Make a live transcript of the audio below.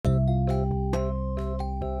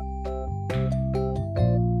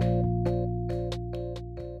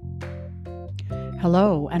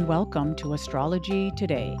Hello, and welcome to Astrology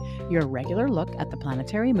Today, your regular look at the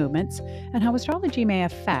planetary movements and how astrology may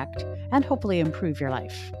affect and hopefully improve your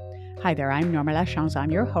life. Hi there, I'm Norma Lachance.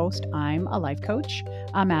 I'm your host. I'm a life coach,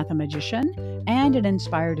 a mathemagician, and an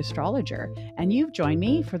inspired astrologer. And you've joined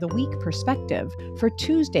me for the week perspective for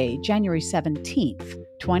Tuesday, January 17th,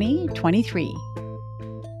 2023.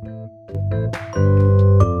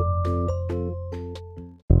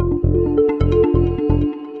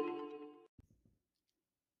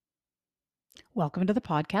 Welcome to the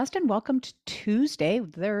podcast and welcome to Tuesday.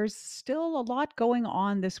 There's still a lot going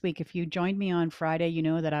on this week. If you joined me on Friday, you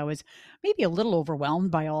know that I was maybe a little overwhelmed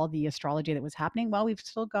by all the astrology that was happening. Well, we've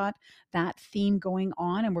still got that theme going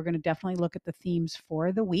on, and we're going to definitely look at the themes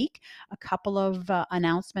for the week. A couple of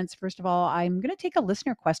announcements. First of all, I'm going to take a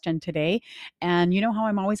listener question today. And you know how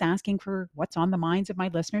I'm always asking for what's on the minds of my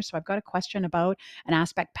listeners. So I've got a question about an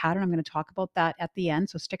aspect pattern. I'm going to talk about that at the end.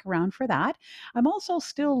 So stick around for that. I'm also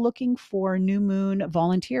still looking for new moon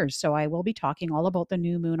volunteers. So I will be talking all about the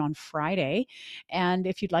new moon on Friday. And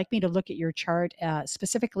if you'd like me to look at your chart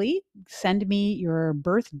specifically, send me your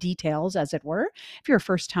birth details, as it were. If you're a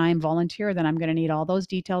first time volunteer, then I'm going to need all those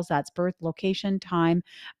details. That's birth, location, time,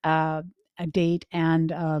 a date,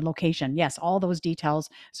 and location. Yes, all those details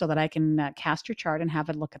so that I can cast your chart and have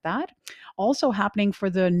a look at that. Also happening for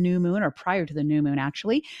the new moon, or prior to the new moon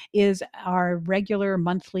actually, is our regular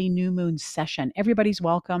monthly new moon session. Everybody's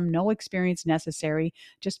welcome, no experience necessary,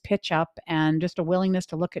 just pitch up and just a willingness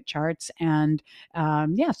to look at charts and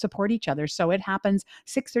support each other. So it happens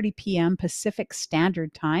 6:30 p.m. Pacific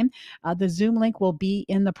Standard Time. The Zoom link will be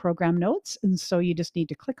in the program notes, and so you just need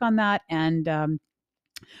to click on that and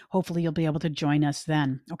hopefully you'll be able to join us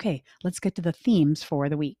then. Okay, let's get to the themes for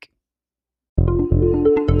the week.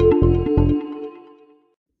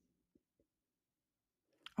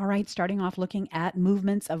 All right, starting off looking at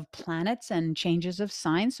movements of planets and changes of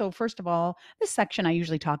signs. So, first of all, this section I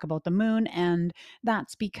usually talk about the moon, and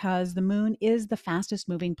that's because the moon is the fastest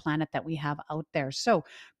moving planet that we have out there. So,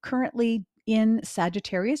 currently in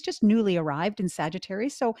Sagittarius, just newly arrived in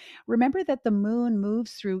Sagittarius. So, remember that the moon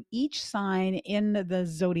moves through each sign in the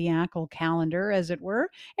zodiacal calendar, as it were,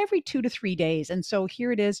 every 2 to 3 days. And so,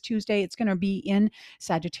 here it is Tuesday, it's going to be in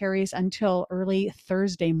Sagittarius until early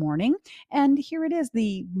Thursday morning. And here it is,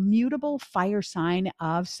 the mutable fire sign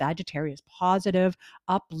of Sagittarius: positive,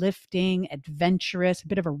 uplifting, adventurous, a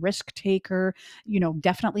bit of a risk taker,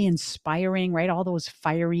 definitely inspiring, right? All those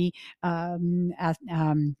fiery um, as-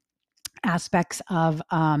 um, aspects of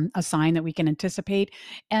a sign that we can anticipate.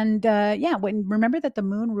 And remember that the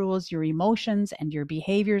moon rules your emotions and your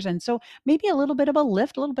behaviors. And so maybe a little bit of a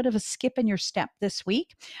lift, a little bit of a skip in your step this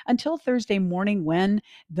week until Thursday morning when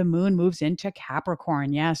the moon moves into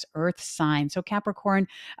Capricorn. Yes, earth sign. So Capricorn,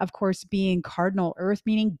 of course, being cardinal earth,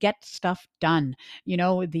 meaning get stuff done,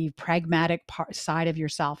 the pragmatic side of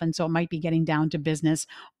yourself. And so it might be getting down to business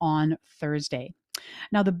on Thursday.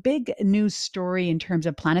 Now, the big news story in terms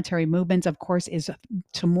of planetary movements, of course, is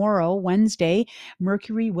tomorrow, Wednesday,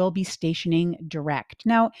 Mercury will be stationing direct.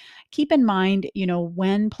 Now, keep in mind,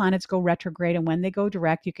 when planets go retrograde and when they go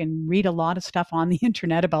direct, you can read a lot of stuff on the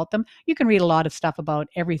internet about them. You can read a lot of stuff about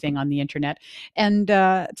everything on the internet. And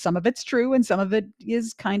some of it's true and some of it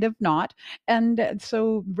is kind of not. And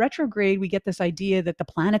so, retrograde, we get this idea that the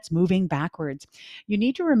planet's moving backwards. You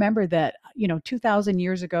need to remember that, 2,000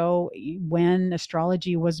 years ago, when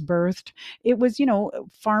astrology was birthed, it was,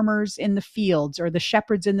 farmers in the fields or the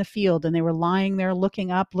shepherds in the field, and they were lying there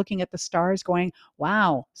looking up, looking at the stars, going,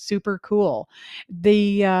 wow, super cool.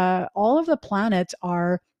 The all of the planets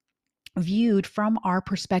are viewed from our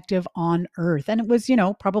perspective on earth, and it was,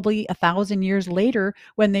 probably 1,000 years later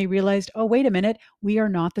when they realized, oh, wait a minute, we are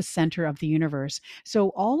not the center of the universe. So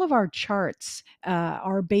all of our charts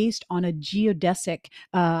are based on a geodesic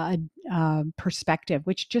perspective,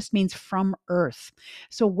 which just means from earth.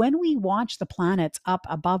 So when we watch the planets up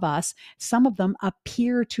above us, some of them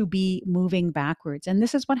appear to be moving backwards, and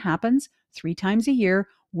this is what happens 3 times a year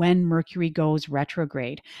when Mercury goes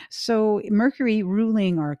retrograde. So, Mercury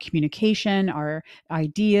ruling our communication, our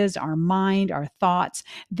ideas, our mind, our thoughts.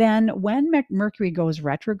 Then, when Mercury goes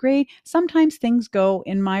retrograde, sometimes things go,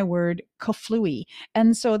 in my word, kaflooey.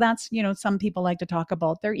 And so that's, some people like to talk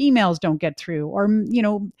about their emails don't get through, or,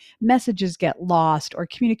 messages get lost, or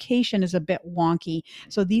communication is a bit wonky.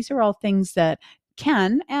 So, these are all things that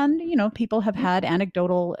can, and people have had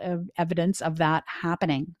anecdotal evidence of that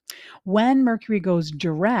happening. When Mercury goes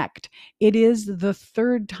direct, it is the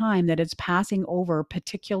third time that it's passing over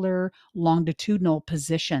particular longitudinal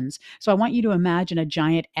positions. So I want you to imagine a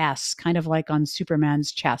giant S, kind of like on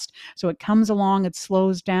Superman's chest. So it comes along, it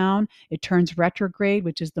slows down, it turns retrograde,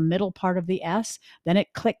 which is the middle part of the S, then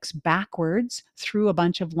it clicks backwards through a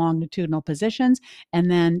bunch of longitudinal positions. And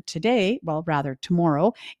then today, well, rather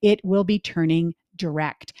tomorrow, it will be turning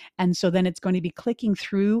direct. And so then it's going to be clicking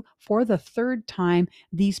through for the third time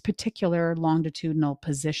these particular longitudinal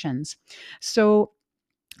positions. So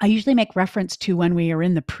I usually make reference to when we are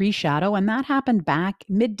in the pre-shadow, and that happened back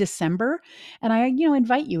mid-December. And I,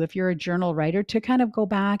 invite you, if you're a journal writer, to kind of go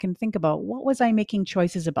back and think about, what was I making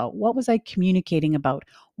choices about? What was I communicating about?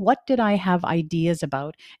 What did I have ideas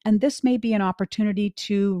about? And this may be an opportunity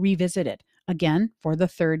to revisit it again for the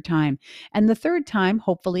third time. And the third time,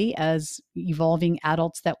 hopefully, as evolving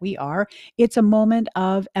adults that we are, it's a moment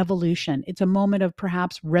of evolution. It's a moment of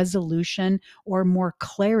perhaps resolution or more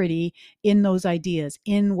clarity in those ideas,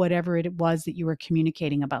 in whatever it was that you were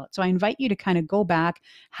communicating about. So I invite you to kind of go back,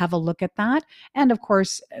 have a look at that. And of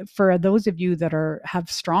course, for those of you that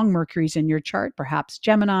have strong Mercuries in your chart, perhaps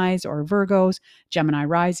Geminis or Virgos, Gemini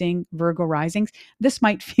rising, Virgo risings, this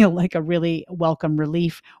might feel like a really welcome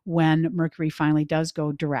relief when Mercury finally does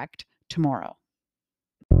go direct tomorrow.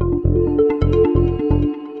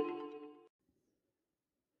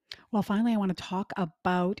 Well, finally, I want to talk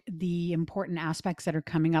about the important aspects that are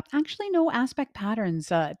coming up. Actually, no aspect patterns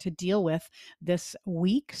to deal with this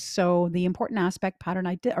week. So, the important aspect pattern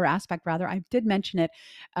I did, or aspect rather, I did mention it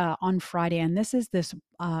on Friday, and this is this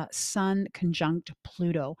Sun conjunct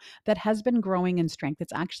Pluto that has been growing in strength.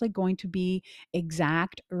 It's actually going to be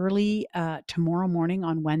exact early tomorrow morning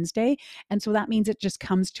on Wednesday. And so that means it just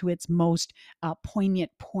comes to its most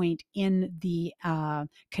poignant point in the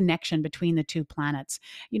connection between the two planets.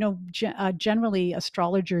 Generally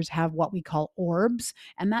astrologers have what we call orbs,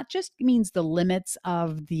 and that just means the limits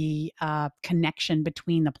of the connection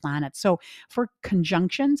between the planets. So for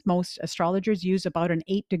conjunctions, most astrologers use about an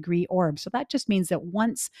 8-degree orb. So that just means that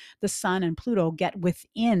once the Sun and Pluto get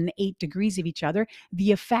within 8 degrees of each other,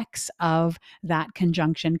 the effects of that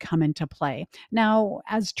conjunction come into play. Now,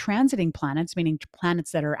 as transiting planets, meaning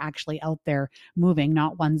planets that are actually out there moving,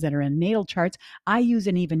 not ones that are in natal charts, I use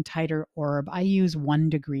an even tighter orb. I use 1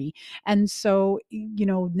 degree. And so,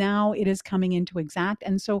 now it is coming into exact.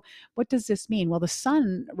 And so, what does this mean? Well, the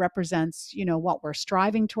Sun represents, what we're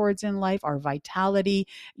striving towards in life, our vitality,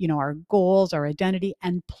 our goals, our identity.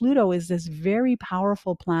 And Pluto is this very powerful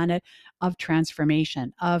planet of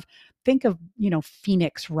transformation, of think of,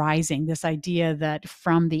 Phoenix rising, this idea that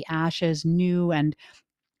from the ashes, new and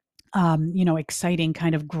exciting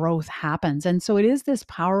kind of growth happens. And so it is this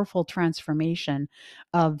powerful transformation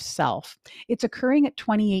of self. It's occurring at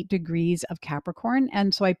 28 degrees of Capricorn.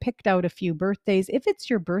 And so I picked out a few birthdays. If it's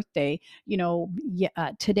your birthday,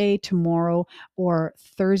 today, tomorrow, or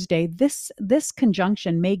Thursday, this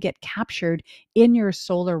conjunction may get captured in your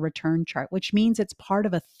solar return chart, which means it's part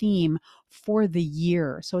of a theme for the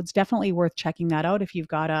year. So it's definitely worth checking that out if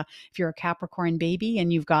you're a Capricorn baby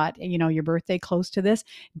and you've got, your birthday close to this,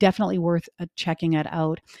 definitely worth checking it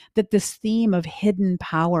out. That this theme of hidden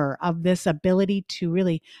power, of this ability to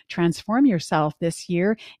really transform yourself this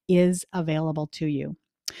year, is available to you.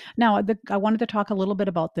 Now, I wanted to talk a little bit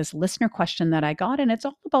about this listener question that I got, and it's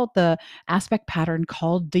all about the aspect pattern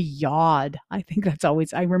called the yod. I think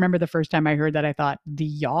I remember the first time I heard that, I thought, the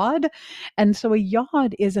yod? And so a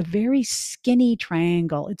yod is a very skinny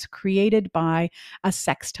triangle. It's created by a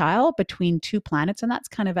sextile between two planets, and that's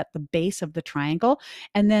kind of at the base of the triangle.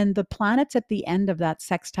 And then the planets at the end of that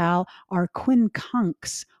sextile are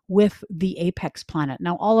quincunx with the apex planet.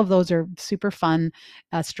 Now, all of those are super fun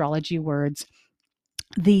astrology words.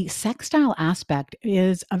 The sextile aspect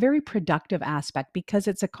is a very productive aspect because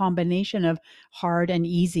it's a combination of hard and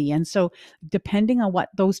easy. And so, depending on what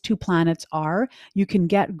those two planets are, you can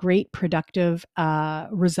get great productive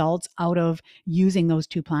results out of using those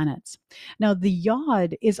two planets. Now, the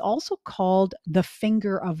yod is also called the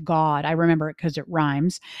finger of God. I remember it because it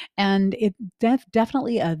rhymes. And it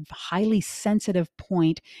definitely a highly sensitive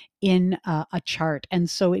point in a chart. And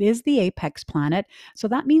so, it is the apex planet. So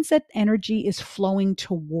that means that energy is flowing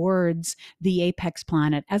towards the apex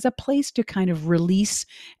planet as a place to kind of release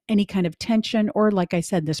any kind of tension, or like I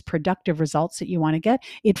said, this productive results that you want to get,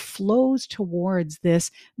 it flows towards the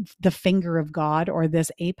finger of God, or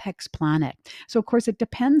this apex planet. So, of course, it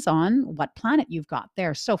depends on what planet you've got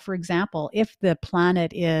there. So, for example, if the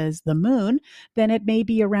planet is the moon, then it may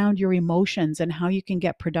be around your emotions and how you can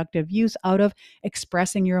get productive use out of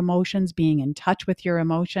expressing your emotions, being in touch with your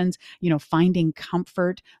emotions, finding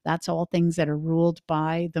comfort. That's all things that are ruled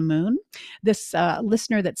by the moon. This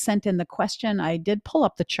listener that sent in the question, I did pull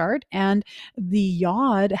up the chart, and the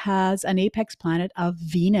Yod has an apex planet of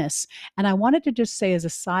Venus. And I wanted to just say, as a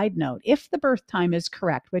side note, if the birth time is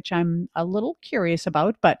correct, which I'm a little curious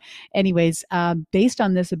about, but anyways, based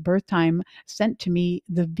on this birth time sent to me,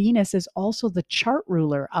 the Venus is also the chart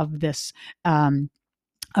ruler of this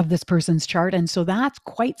person's chart. And so that's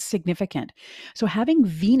quite significant. So having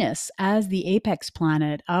Venus as the apex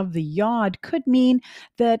planet of the Yod could mean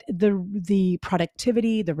that the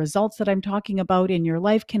productivity, the results that I'm talking about in your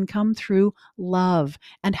life can come through love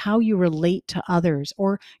and how you relate to others,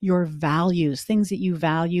 or your values, things that you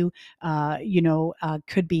value,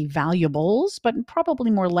 could be valuables, but probably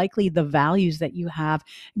more likely the values that you have.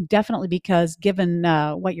 Definitely, because given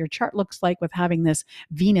what your chart looks like with having this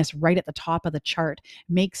Venus right at the top of the chart,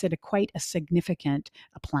 makes it quite a significant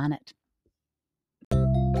planet.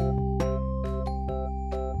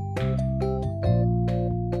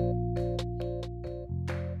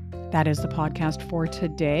 That is the podcast for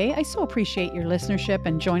today. I so appreciate your listenership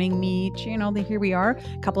and joining me. Here we are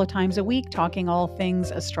a couple of times a week talking all things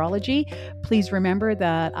astrology. Please remember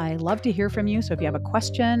that I love to hear from you. So if you have a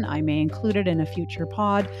question, I may include it in a future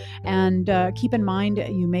pod. And keep in mind,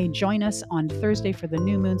 you may join us on Thursday for the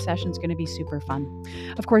new moon session. It's going to be super fun.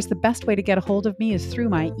 Of course, the best way to get a hold of me is through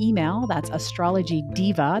my email. That's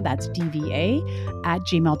astrologydiva, that's DVA,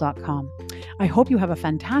 @gmail.com. I hope you have a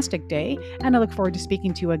fantastic day, and I look forward to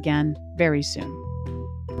speaking to you again very soon.